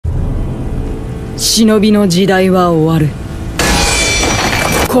忍びの時代は終わる。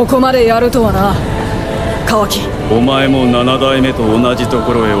ここまでやるとはな、カワキ。お前も7代目と同じと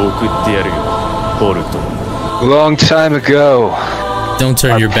ころへ送ってやるよ、ボルト。Long time ago. Don't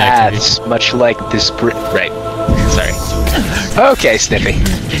turn your back to me. Much like this right. Sorry. Okay, Snippy.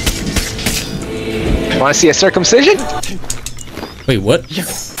 Want to see a circumcision? Wait, what?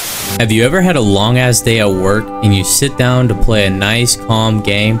 Have you ever had a long-ass day at work and you sit down to play a nice, calm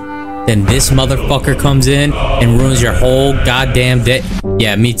game, then this motherfucker comes in and ruins your whole goddamn day?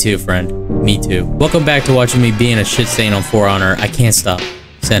 Yeah, me too, friend. Me too. Welcome back to watching me being a shit stain on For Honor. I can't stop.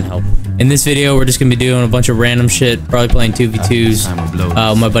 Send help. In this video, we're just gonna be doing a bunch of random shit, probably playing 2v2s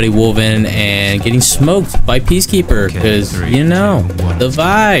with my buddy Wolven and getting smoked by Peacekeeper, because, you know, the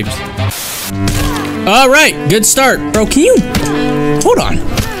vibes. Alright, good start. Bro, can you... Hold on.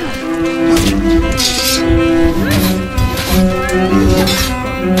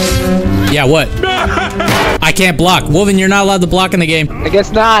 Yeah, what? I can't block. Wolven, you're not allowed to block in the game. I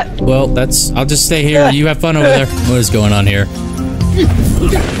guess not. Well, that's... I'll just stay here. You have fun over there. What is going on here?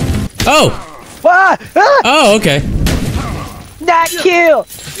 Oh! Oh, okay. Not cool!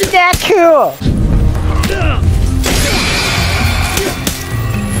 Not cool!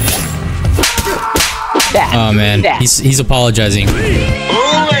 Oh man, he's apologizing.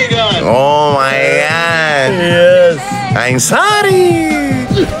 Oh my god! Oh my god! Yes! I'm sorry!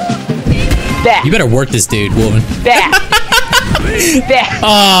 You better work this dude, Wolven.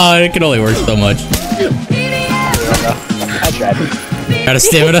 Oh, it can only work so much. I tried. Out of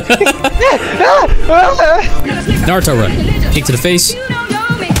stamina. Naruto run. Kick to the face.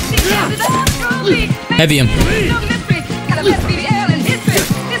 Heavy him.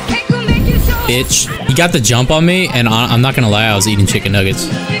 Bitch. He got the jump on me, and I'm not gonna lie, I was eating chicken nuggets.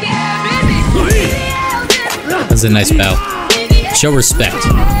 That's a nice bow. Show respect.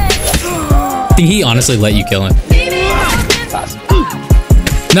 I think he honestly let you kill him.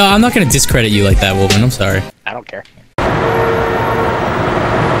 No, I'm not gonna discredit you like that, Wolven. I'm sorry. I don't care.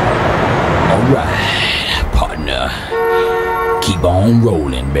 Alright, partner. Keep on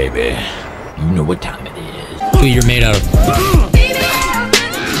rolling, baby. You know what time it is. Who you're made out of.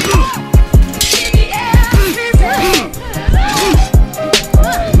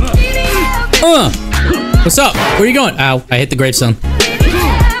 What's up? Where are you going? Ow, I hit the gravestone.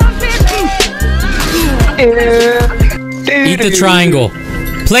 Eat the triangle.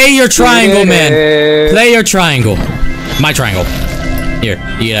 Play your triangle, man. Play your triangle. My triangle. Here,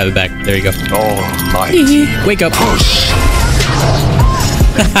 you can have it back. There you go. Oh my. Wake up.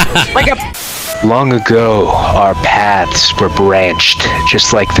 Wake up. Long ago, our paths were branched,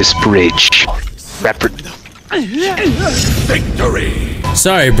 just like this bridge. Victory!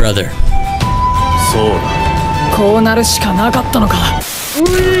 Sorry, brother.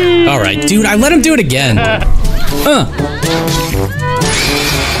 Alright, dude, I let him do it again.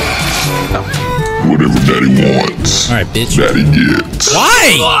 Whatever daddy wants. Alright, bitch. Daddy gets.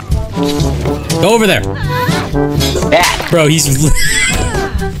 Why? Go over there. Bro, he's...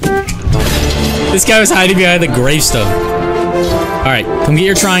 This guy was hiding behind the gravestone. Alright, come get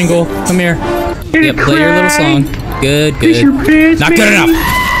your triangle. Come here. Yep, play your little song. Good, good. Not good enough.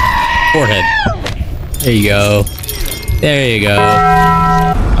 Forehead. There you go. There you go.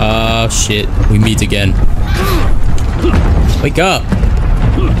 Oh, shit. We meet again. Wake up.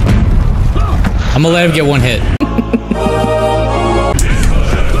 I'm gonna let him get one hit.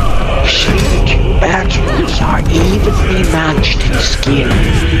 Actions are evenly matched in skill.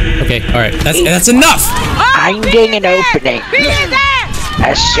 Okay, alright. That's enough! Finding an opening.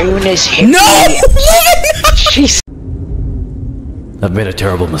 As soon as hit. No! Jeez. I've made a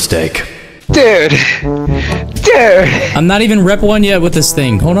terrible mistake. Dude. I'm not even rep 1 yet with this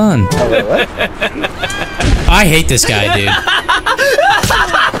thing. Hold on. I hate this guy, dude.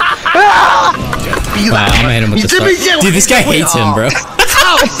 Wow, I'm gonna hit him with this. Dude, this guy hates him, bro.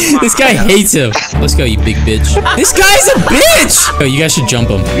 This guy hates him. Let's go, you big bitch. This guy's a bitch! Oh, you guys should jump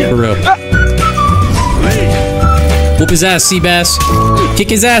him. For real. Whoop his ass, Seabass. Kick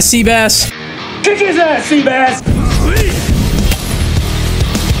his ass, Seabass. Kick his ass, Seabass!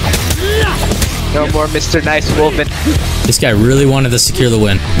 No more Mr. Nice Wolven. This guy really wanted to secure the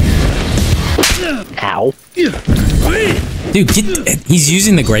win. Ow. Dude, he's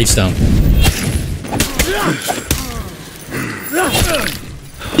using the gravestone.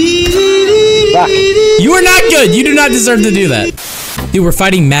 Fuck. You are not good. You do not deserve to do that. Dude, we're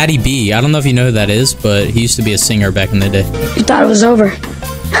fighting Matty B. I don't know if you know who that is, but he used to be a singer back in the day. You thought it was over.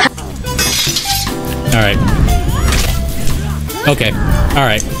 Alright. Okay.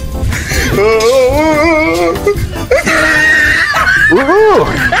 Alright.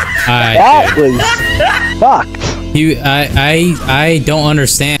 That was fucked. I don't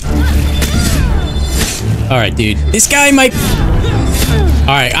understand. Alright, dude. This guy might...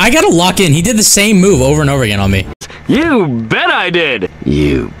 Alright, I gotta lock in. He did the same move over and over again on me. You bet I did.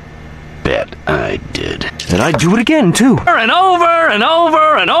 You bet I did. And I'd do it again, too. And over, and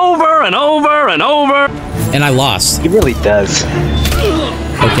over, and over, and over, and over. And I lost. He really does.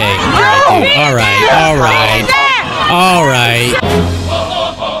 Okay, alright, dude. Alright, alright. Alright.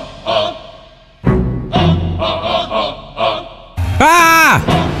 Ah!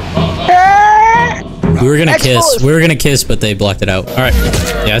 We were gonna kiss. We were gonna kiss, but they blocked it out. Alright.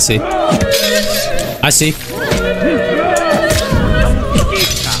 Yeah, I see. I see.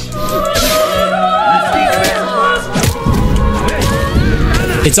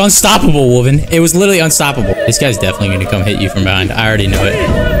 It's unstoppable, Wolven. It was literally unstoppable. This guy's definitely gonna come hit you from behind. I already know it.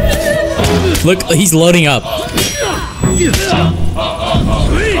 Look, he's loading up.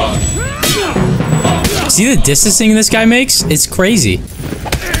 See the distancing this guy makes? It's crazy.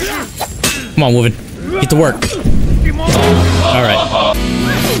 Come on, Wolven. Get to work. Alright.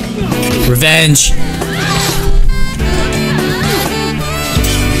 Revenge.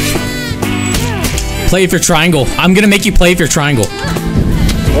 Play for triangle. I'm gonna make you play for triangle.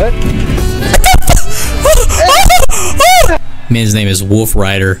 What? Man's name is Wolf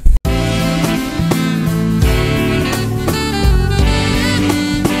Rider.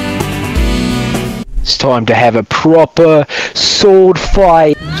 It's time to have a proper sword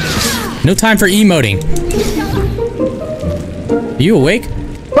fight. No time for emoting. Are you awake?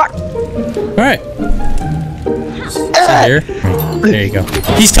 Fuck. Alright. Here. There you go.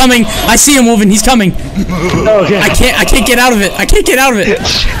 He's coming! I see him, Wolven. He's coming! Okay. I can't get out of it! I can't get out of it!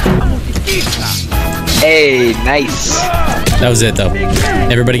 Hey, nice. That was it, though.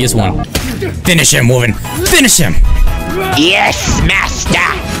 Everybody gets one. Finish him, Wolven! Finish him! Yes, master!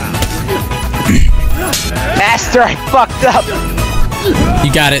 Master, I fucked up!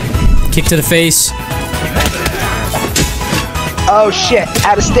 You got it. Kick to the face. Oh shit,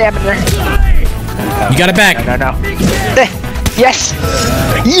 out of stamina. You got it back. No. Yes!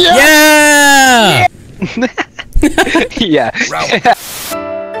 Yeah! Yeah.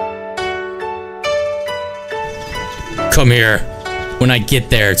 Come here. When I get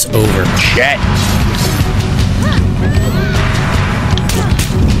there, it's over. Shit.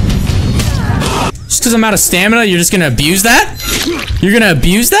 Just because I'm out of stamina, you're just gonna abuse that? You're gonna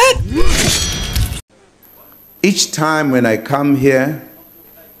abuse that? Each time when I come here,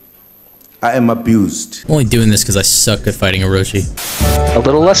 I am abused. I'm only doing this because I suck at fighting Orochi. A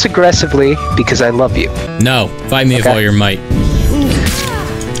little less aggressively, because I love you. No, fight me with all your might.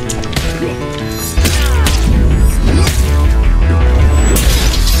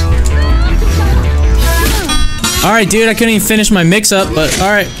 Alright, dude, I couldn't even finish my mix-up, but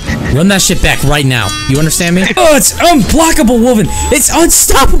alright. Run that shit back right now. You understand me? Oh, it's unblockable, Wolven! It's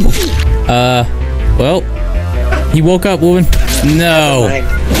unstoppable! Well, he woke up, Wolven. No.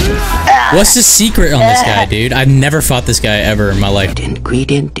 What's the secret on this guy, dude? I've never fought this guy ever in my life. The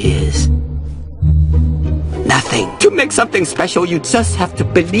ingredient is nothing. To make something special, you just have to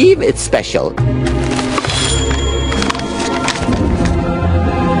believe it's special.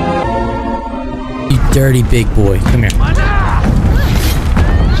 You dirty big boy. Come here.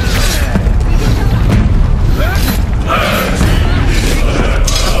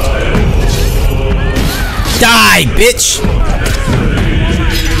 Die, bitch!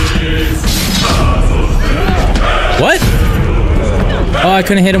 What? Oh, I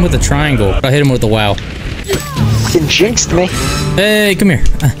couldn't hit him with the triangle. I hit him with the wow. You jinxed me. Hey, come here.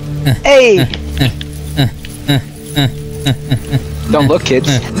 Hey! Don't look, kids.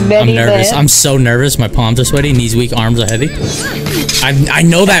 I'm nervous. I'm so nervous. My palms are sweaty, knees weak, arms are heavy. I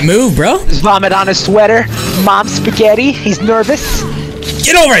know that move, bro. Vomit on his sweater. Mom spaghetti. He's nervous.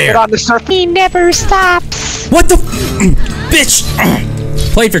 Get over here. Get on the surf. He never stops. What the bitch?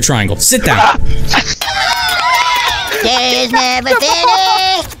 Play for triangle. Sit down. Days never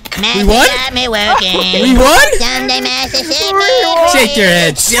finished. We won? Got me working. We won? Someday Master shake me. Shake your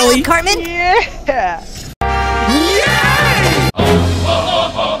head, silly. Cartman? Yeah.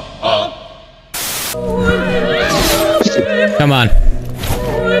 Come on.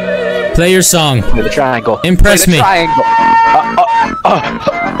 Play your song. Play the triangle. Impress Play the me. Triangle.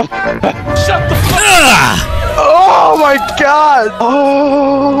 Shut the fuck up! Oh my god!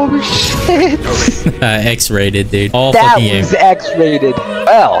 Oh shit! X-rated, dude. All That fucking game. was X-rated.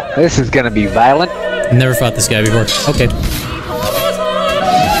 Well, this is gonna be violent. Never fought this guy before. Okay.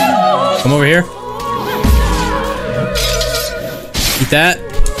 Come over here. Eat that.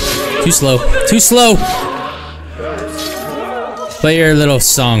 Too slow. Too slow. Play your little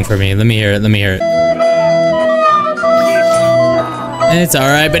song for me. Let me hear it. Let me hear it. It's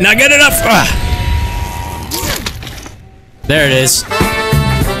alright, but not good enough. Ah. There it is.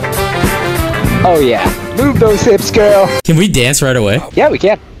 Oh yeah. Move those hips, girl. Can we dance right away? Yeah, we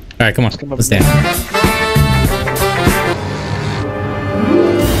can. Alright, come on. Let's dance.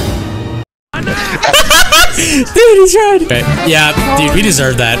 Dude, he's right. Okay. Yeah, dude, we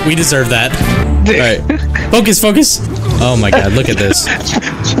deserve that. We deserve that. Alright. Focus, focus. Oh my god, look at this.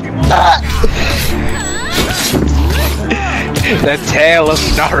 The tale of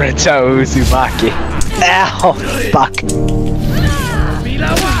Naruto Uzumaki. Ow, fuck.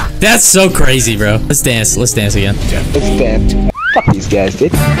 That's so crazy, bro. Let's dance. Let's dance again. Let's dance. Fuck these guys,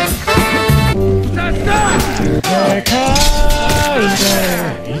 dude.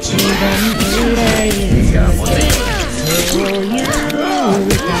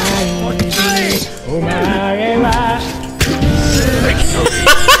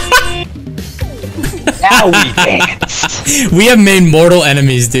 Now we dance. We have made mortal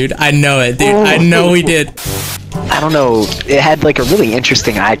enemies, dude. I know it, dude. I know we did. I don't know. It had like a really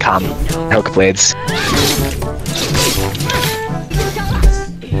interesting icon. Hook blades.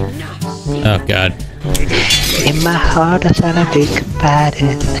 Oh god. In my heart, I thought I'd be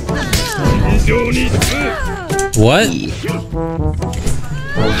combatant. What?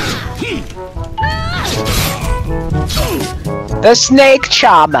 The snake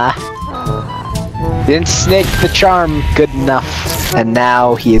charmer. Didn't snake the charm good enough, and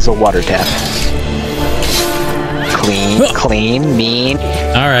now he is a water tap. Clean, clean, mean.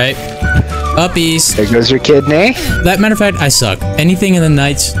 Alright. Uppies. There goes your kidney. That matter of fact, I suck. Anything in the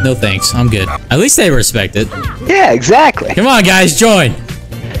nights, no thanks. I'm good. At least they respect it. Yeah, exactly. Come on, guys, join.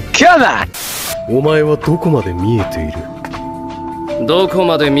 Come on. お前はどこまで見えている？どこ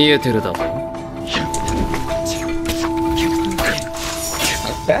まで見えてるだろう。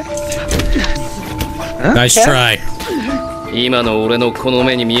 Nice try. 今の俺のこの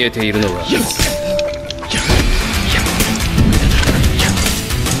目に見えているのは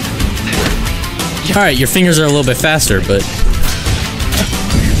Alright, your fingers are a little bit faster, but...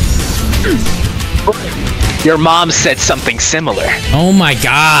 Your mom said something similar. Oh my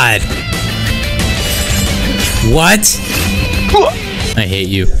god. What? I hate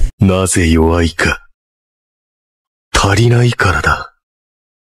you. なぜ弱いか。足りないからだ。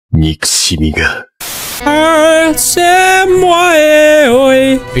憎しみが。Are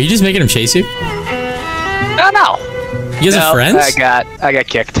you just making him chase you? No, no. You guys are friends? I got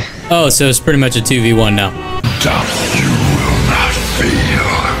kicked. Oh, so it's pretty much a 2v1 now. You will not fail.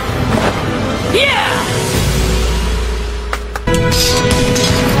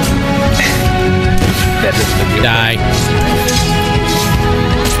 Die.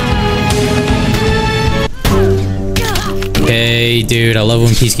 Hey, dude, I love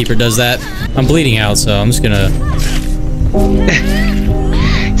when Peacekeeper does that. I'm bleeding out, so I'm just gonna...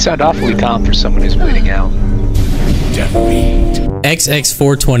 You sound awfully calm for someone who's bleeding out.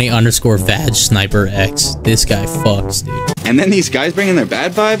 XX420_vag sniper X. This guy fucks, dude. And then these guys bringing their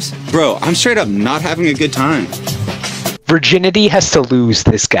bad vibes? Bro, I'm straight up not having a good time. Virginity has to lose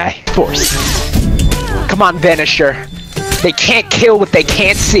this guy. Force. Come on, Vanisher. They can't kill what they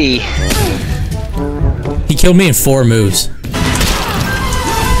can't see. He killed me in 4 moves.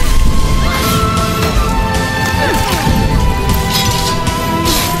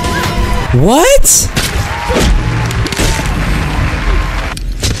 What?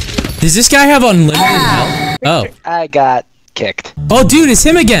 Does this guy have unlimited health? Oh. I got kicked. Oh, dude, it's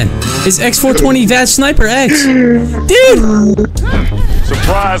him again. It's X420 Vag Sniper X. Dude!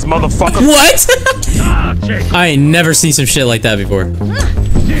 Surprise, motherfucker. What? I ain't never seen some shit like that before.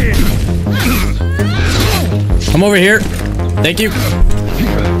 Come over here. Thank you.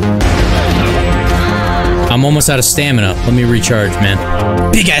 I'm almost out of stamina. Let me recharge, man.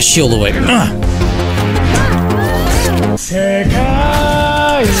 Big ass shield away.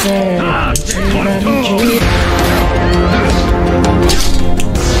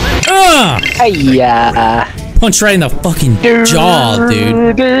 Hey-ya. Punch right in the fucking jaw,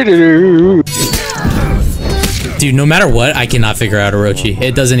 dude. Dude, no matter what, I cannot figure out Orochi.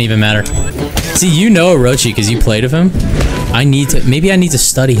 It doesn't even matter. See, you know Orochi because you played with him. Maybe I need to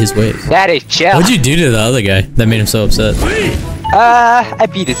study his ways. That is chill. What'd you do to the other guy that made him so upset? I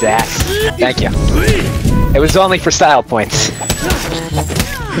beat his ass. Thank you. It was only for style points.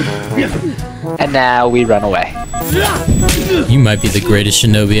 And now we run away. You might be the greatest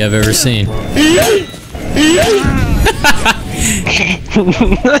shinobi I've ever seen.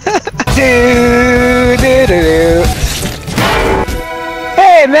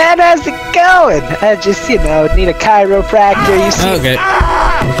 Hey man, how's it going? I just, you know, need a chiropractor. You see? Okay.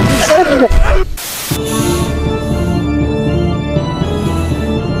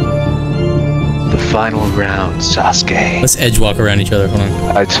 The final round, Sasuke. Let's edge walk around each other. Hold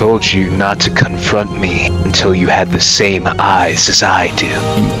on. I told you not to confront me until you had the same eyes as I do.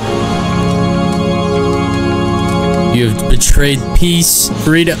 You have betrayed peace,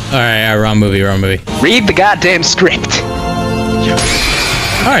 freedom. Alright, wrong movie. Read the goddamn script.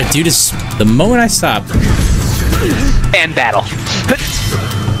 Alright, dude, it's the moment I stop. And battle.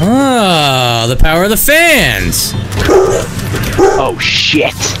 Oh, the power of the fans. Oh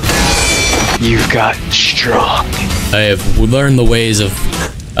shit. You've gotten strong. I have learned the ways of,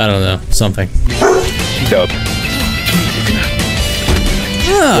 I don't know, something. Dub.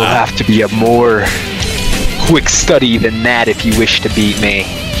 Will have to be a more quick study than that if you wish to beat me.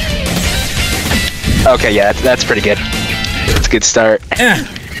 Okay, yeah, that's pretty good. It's a good start. Bye,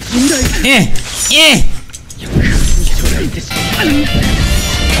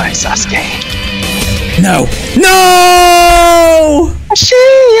 Sasuke. No!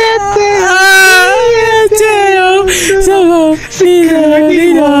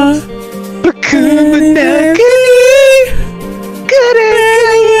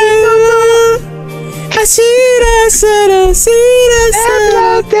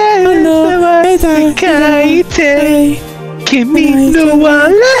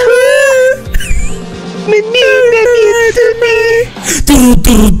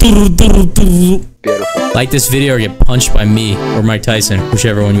 Beautiful. Like this video or get punched by me or Mike Tyson,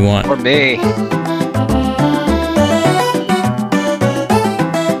 whichever one you want. Or me.